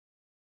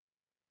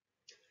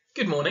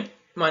Good morning,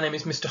 my name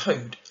is Mr.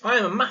 Hode. I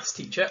am a maths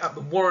teacher at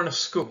the Warriner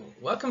School.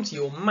 Welcome to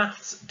your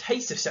maths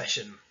taster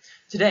session.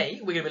 Today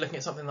we're going to be looking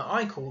at something that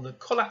I call the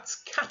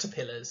Collatz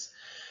caterpillars.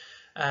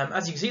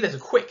 As you can see, there's a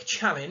quick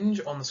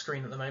challenge on the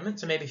screen at the moment,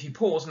 so maybe if you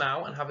pause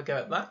now and have a go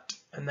at that,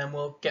 and then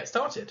we'll get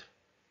started.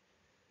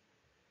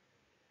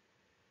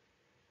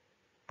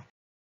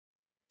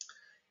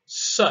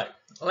 So,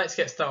 let's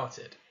get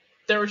started.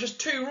 There are just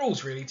two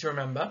rules really to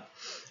remember.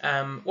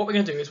 What we're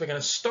going to do is we're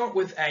going to start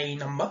with a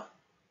number,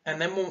 and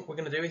then what we're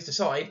going to do is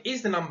decide,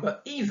 is the number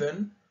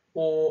even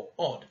or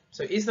odd?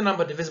 So is the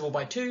number divisible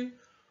by 2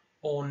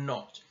 or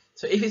not?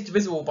 So if it's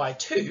divisible by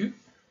 2,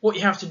 what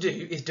you have to do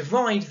is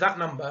divide that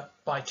number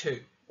by 2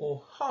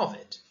 or halve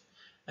it.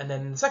 And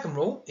then the second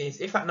rule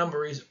is if that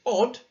number is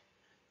odd,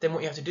 then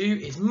what you have to do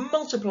is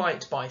multiply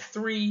it by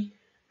 3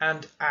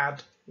 and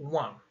add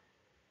 1.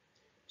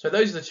 So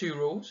those are the two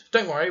rules.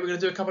 Don't worry, we're going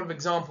to do a couple of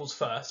examples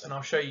first and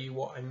I'll show you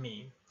what I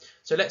mean.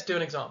 So let's do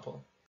an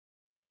example.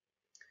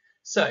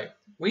 So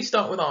we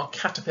start with our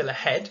caterpillar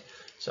head.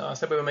 So I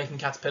said we were making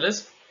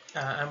caterpillars,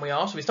 and we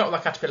are. So we start with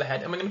our caterpillar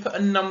head and we're going to put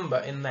a number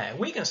in there.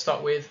 We're going to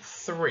start with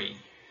 3,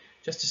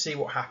 just to see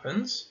what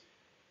happens.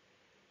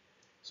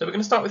 So we're going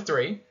to start with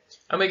 3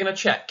 and we're going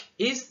to check,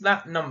 is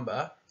that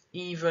number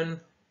even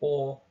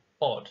or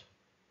odd?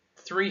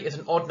 3 is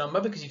an odd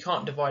number because you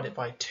can't divide it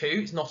by 2.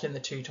 It's not in the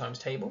 2 times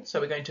table. So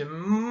we're going to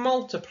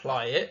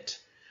multiply it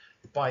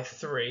by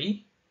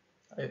 3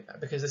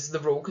 because this is the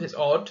rule, because it's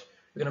odd.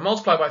 We're going to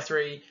multiply by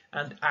 3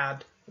 and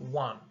add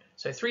 1.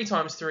 So 3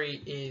 times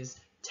 3 is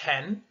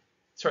 10.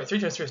 Sorry,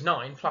 3 times 3 is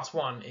 9, plus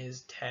 1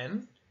 is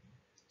 10.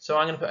 So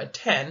I'm going to put a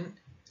 10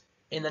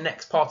 in the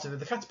next part of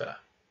the caterpillar.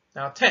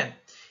 Now 10,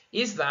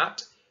 is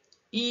that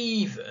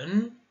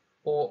even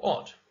or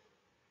odd?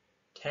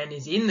 10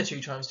 is in the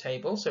 2 times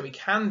table, so we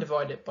can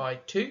divide it by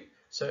 2.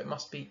 So it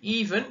must be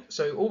even.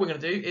 So all we're going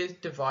to do is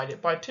divide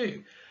it by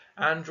 2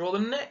 and draw the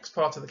next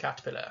part of the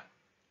caterpillar,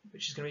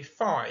 which is going to be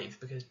 5,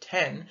 because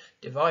 10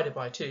 divided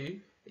by 2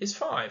 is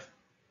 5.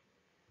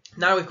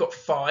 Now we've got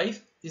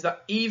 5. Is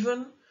that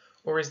even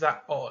or is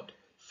that odd?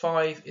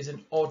 5 is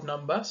an odd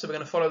number, so we're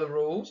going to follow the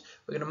rules.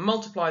 We're going to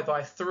multiply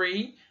by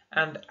 3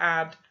 and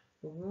add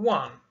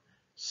 1.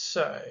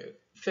 So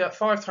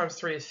 5 times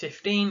 3 is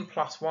 15,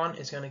 plus 1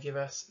 is going to give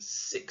us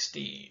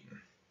 16.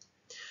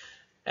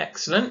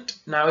 Excellent.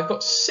 Now we've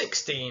got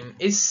 16.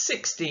 Is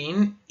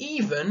 16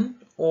 even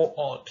or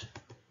odd?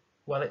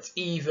 Well, it's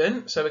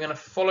even, so we're going to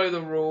follow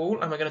the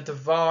rule and we're going to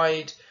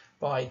divide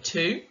by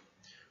 2,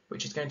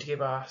 which is going to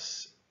give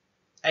us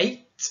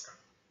 8.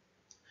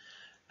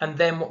 And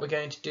then what we're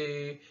going to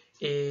do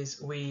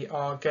is we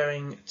are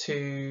going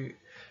to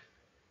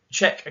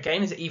check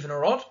again, is it even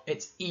or odd?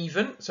 It's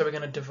even, so we're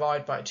going to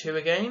divide by 2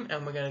 again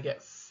and we're going to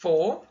get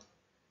 4.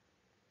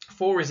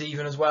 4 is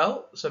even as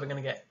well, so we're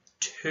going to get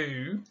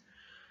 2.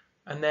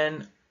 And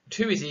then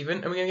 2 is even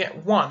and we're going to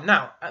get 1.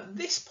 Now, at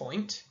this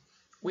point,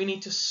 we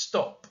need to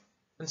stop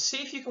and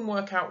see if you can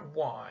work out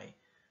why.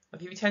 I'll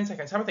give you 10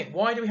 seconds. Have a think.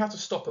 Why do we have to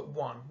stop at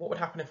 1? What would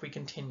happen if we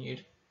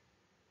continued?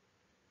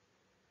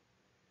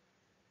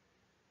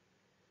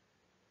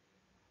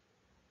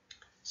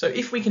 So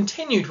if we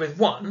continued with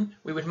 1,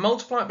 we would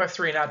multiply it by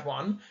 3 and add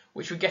 1,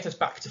 which would get us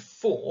back to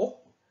 4.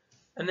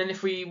 And then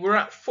if we were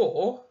at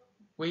 4,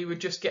 we would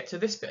just get to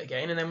this bit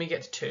again, and then we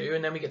get to 2,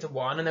 and then we get to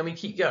 1, and then we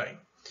keep going.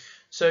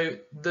 So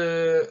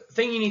the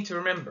thing you need to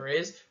remember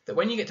is that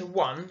when you get to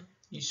 1,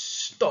 you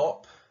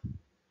stop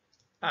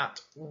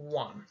at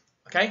 1.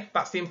 Okay,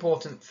 that's the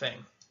important thing.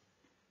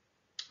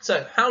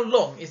 So how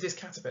long is this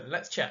caterpillar?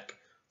 Let's check.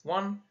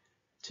 1,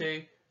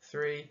 2,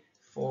 3,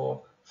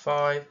 4,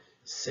 5,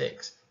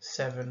 6,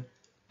 7,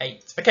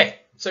 8. Okay,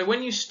 so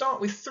when you start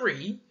with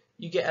 3,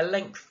 you get a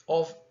length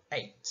of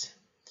 8.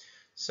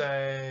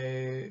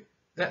 So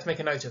let's make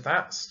a note of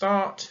that.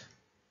 Start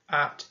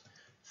at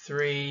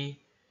 3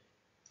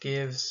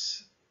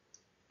 gives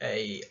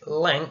a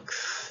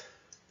length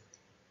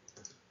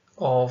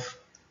of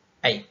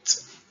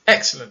 8.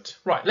 Excellent.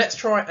 Right, let's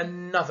try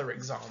another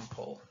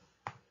example.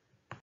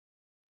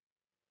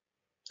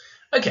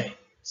 Okay,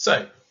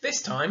 so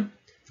this time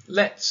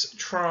let's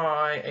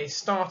try a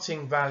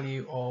starting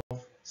value of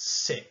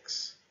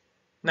 6.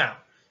 Now,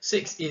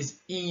 6 is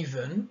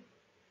even,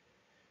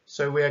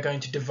 so we are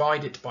going to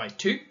divide it by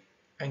 2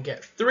 and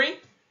get 3.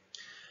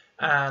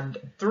 And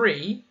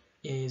 3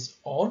 is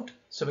odd,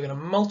 so we're going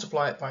to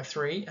multiply it by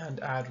 3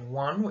 and add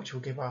 1, which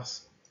will give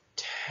us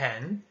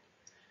 10.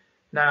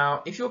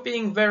 Now, if you're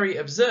being very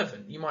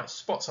observant, you might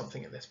spot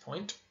something at this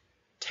point.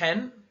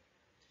 10,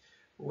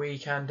 we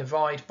can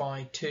divide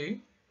by 2,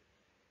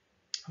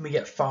 and we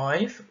get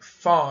 5.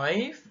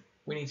 5,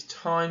 we need to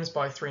times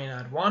by 3 and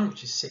add 1,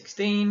 which is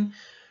 16.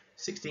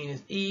 16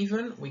 is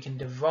even, we can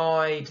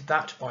divide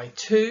that by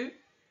 2.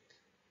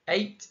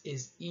 8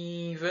 is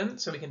even,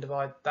 so we can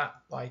divide that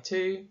by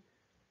 2.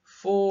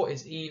 4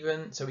 is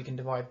even, so we can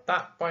divide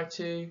that by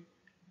 2.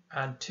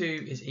 And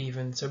 2 is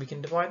even, so we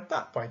can divide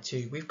that by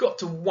 2. We've got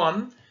to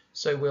 1,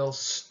 so we'll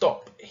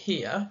stop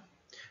here.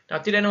 Now,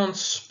 did anyone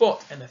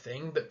spot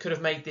anything that could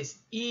have made this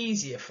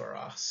easier for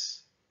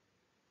us?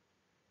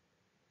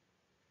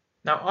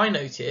 Now I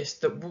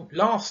noticed that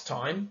last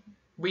time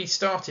we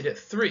started at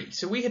 3,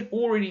 so we had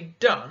already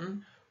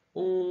done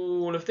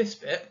all of this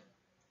bit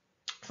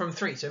from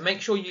 3. So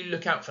make sure you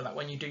look out for that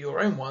when you do your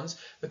own ones,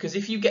 because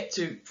if you get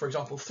to, for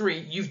example, 3,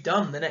 you've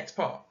done the next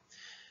part.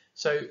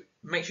 So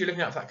make sure you're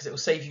looking out for that, because it will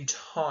save you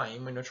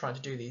time when you're trying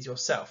to do these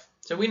yourself.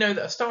 So we know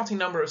that a starting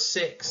number of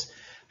 6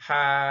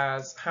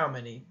 has how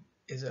many?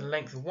 Is a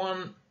length of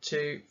 1,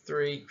 2,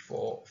 3,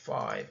 4,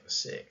 5,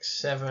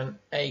 6, 7,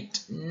 8,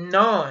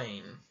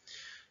 9.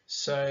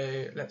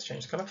 So let's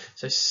change the colour.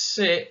 So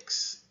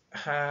 6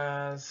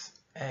 has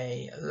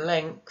a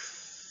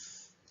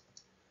length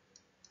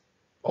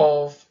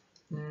of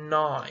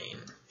 9.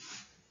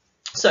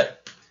 So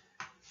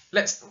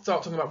let's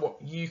start talking about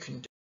what you can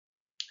do.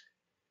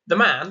 The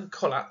man,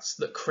 Collatz,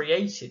 that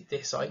created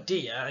this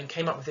idea and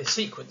came up with this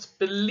sequence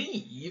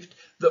believed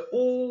that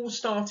all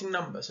starting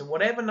numbers, so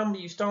whatever number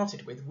you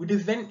started with, would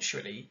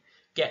eventually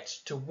get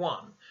to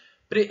 1.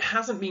 But it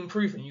hasn't been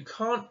proven. You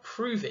can't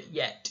prove it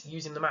yet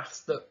using the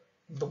maths that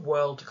the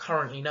world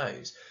currently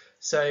knows.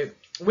 So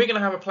we're going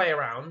to have a play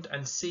around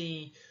and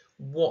see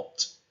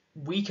what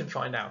we can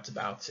find out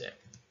about it.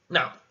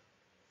 Now,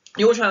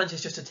 your challenge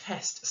is just to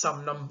test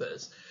some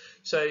numbers.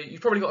 So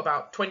you've probably got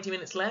about 20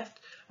 minutes left,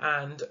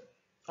 and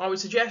I would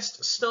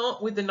suggest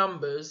start with the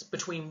numbers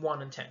between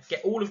 1 and 10.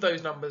 Get all of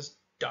those numbers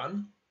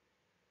done.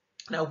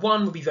 Now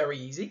 1 will be very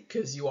easy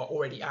because you are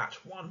already at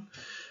 1,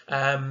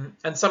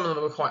 and some of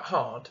them are quite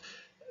hard,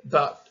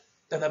 but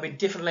then there'll be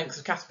different lengths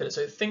of caterpillar,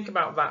 so think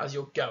about that as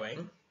you're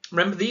going.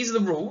 Remember, these are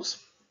the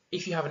rules.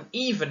 If you have an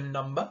even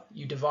number,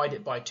 you divide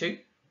it by 2,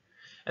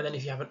 and then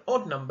if you have an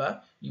odd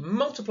number, you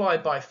multiply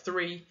by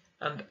 3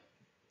 and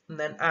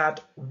then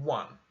add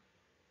 1.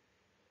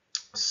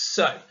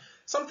 So,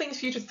 some things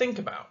for you to think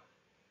about.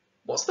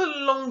 What's the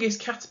longest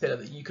caterpillar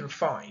that you can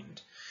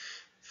find?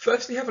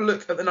 Firstly, have a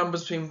look at the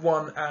numbers between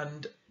 1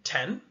 and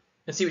 10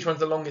 and see which one's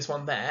the longest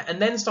one there,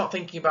 and then start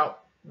thinking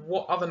about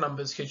what other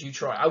numbers could you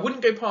try. I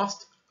wouldn't go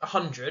past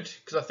 100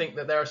 because I think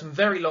that there are some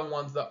very long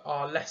ones that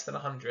are less than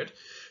 100.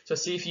 So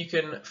see if you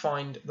can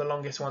find the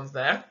longest ones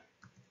there.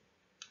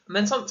 And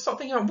then start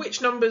thinking about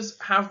which numbers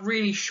have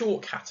really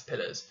short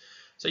caterpillars.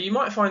 So you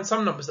might find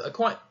some numbers that are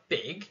quite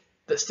big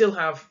that still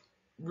have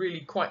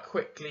really quite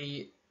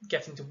quickly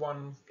getting to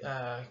 1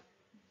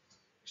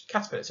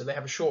 caterpillar, so they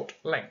have a short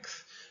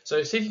length.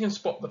 So see if you can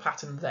spot the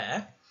pattern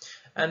there.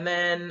 And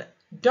then,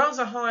 does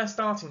a higher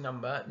starting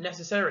number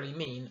necessarily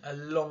mean a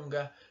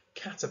longer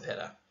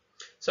caterpillar?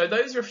 So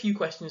those are a few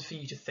questions for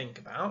you to think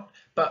about,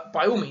 but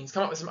by all means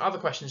come up with some other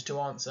questions to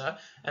answer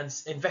and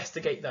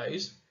investigate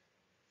those.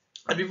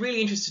 I'd be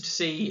really interested to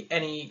see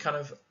any kind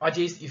of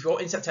ideas that you've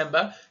got in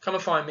September. Come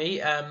and find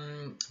me.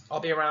 I'll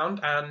be around,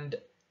 and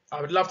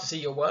I would love to see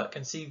your work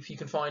and see if you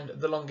can find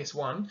the longest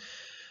one.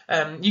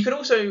 You can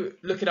also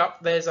look it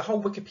up. There's a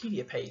whole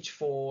Wikipedia page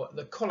for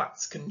the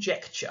Collatz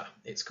Conjecture,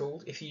 it's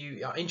called, if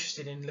you are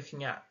interested in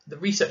looking at the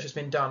research that's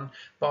been done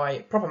by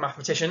proper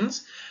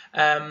mathematicians,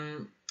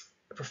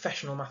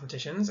 professional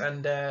mathematicians,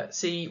 and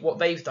see what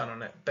they've done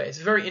on it. But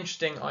it's a very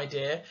interesting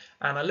idea,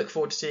 and I look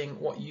forward to seeing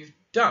what you've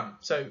done.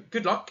 So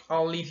good luck.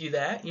 I'll leave you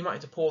there. You might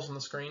have to pause on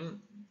the screen,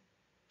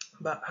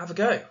 but have a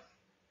go.